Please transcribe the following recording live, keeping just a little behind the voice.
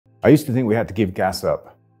I used to think we had to give gas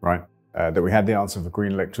up, right? That we had the answer for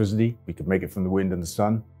green electricity. We could make it from the wind and the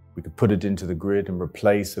sun. We could put it into the grid and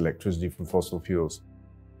replace electricity from fossil fuels.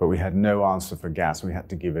 But we had no answer for gas. We had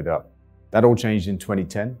to give it up. That all changed in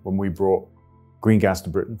 2010 when we brought green gas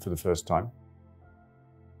to Britain for the first time.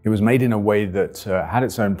 It was made in a way that had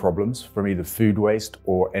its own problems from either food waste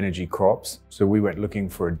or energy crops. So we went looking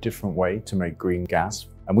for a different way to make green gas.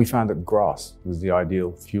 And we found that grass was the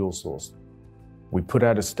ideal fuel source. We put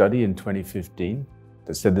out a study in 2015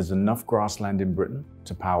 that said there's enough grassland in Britain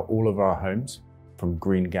to power all of our homes from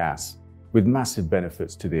green gas, with massive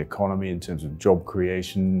benefits to the economy in terms of job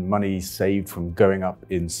creation, money saved from going up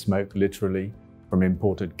in smoke, literally, from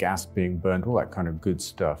imported gas being burned, all that kind of good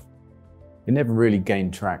stuff. It never really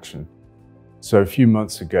gained traction. So a few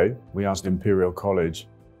months ago, we asked Imperial College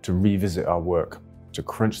to revisit our work, to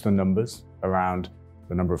crunch the numbers around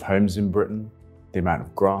the number of homes in Britain, the amount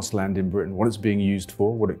of grassland in Britain, what it's being used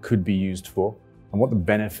for, what it could be used for, and what the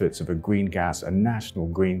benefits of a national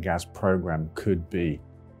green gas program could be.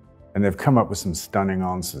 And they've come up with some stunning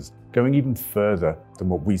answers, going even further than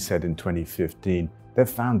what we said in 2015. They've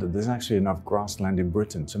found that there's actually enough grassland in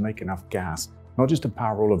Britain to make enough gas, not just to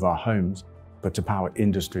power all of our homes, but to power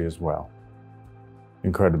industry as well.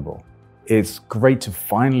 Incredible. It's great to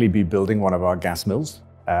finally be building one of our gas mills.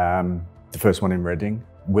 The first one in Reading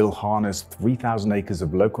will harness 3,000 acres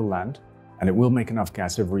of local land, and it will make enough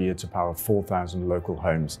gas every year to power 4,000 local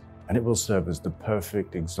homes. And it will serve as the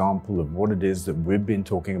perfect example of what it is that we've been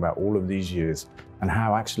talking about all of these years, and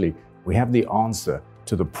how actually we have the answer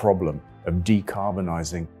to the problem of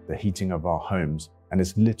decarbonizing the heating of our homes, and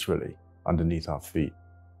it's literally underneath our feet.